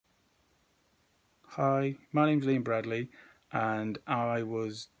Hi, my name's Liam Bradley, and I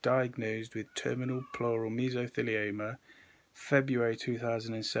was diagnosed with terminal pleural mesothelioma February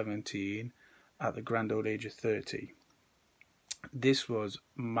 2017 at the grand old age of 30. This was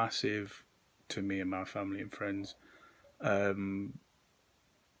massive to me and my family and friends.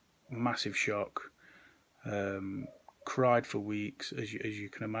 Massive shock. Cried for weeks, as you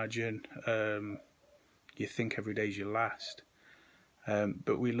can imagine. You think every day's your last.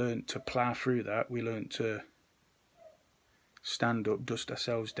 But we learned to plough through that. We learned to stand up, dust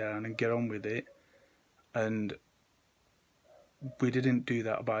ourselves down, and get on with it. And we didn't do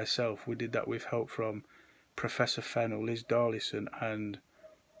that by ourselves. We did that with help from Professor Fennell, Liz Darlison, and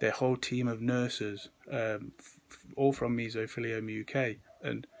their whole team of nurses, all from Mesothelioma UK.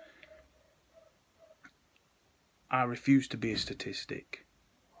 And I refuse to be a statistic.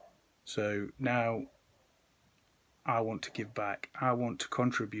 So now I want to give back. I want to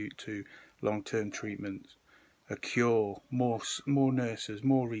contribute to long-term treatments, a cure, more nurses,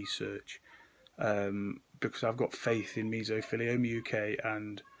 more research, because I've got faith in Mesothelioma UK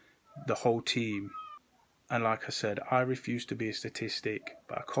and the whole team. And like I said, I refuse to be a statistic,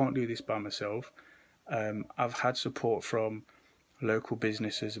 but I can't do this by myself. I've had support from local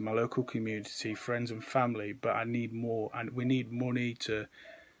businesses in my local community, friends and family, but I need more, and we need money to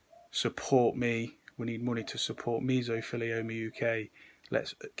support me. We need money to support Mesothelioma UK.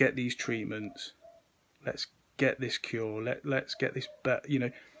 Let's get these treatments. Let's get this cure. Let's get this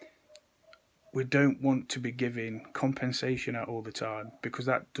better. We don't want to be giving compensation out all the time, because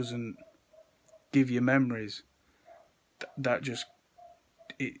that doesn't give you memories. That just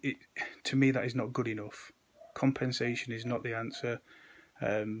it to me, that is not good enough. Compensation is not the answer.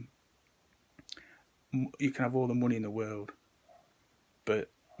 You can have all the money in the world, but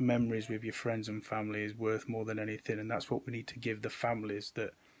memories with your friends and family is worth more than anything, and that's what we need to give the families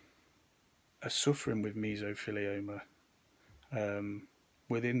that are suffering with mesothelioma,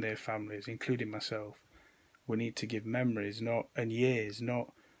 within their families, including myself. We need to give memories, and years,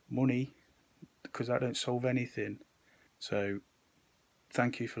 not money, because that don't solve anything. So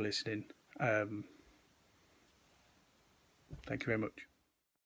thank you for listening. Thank you very much.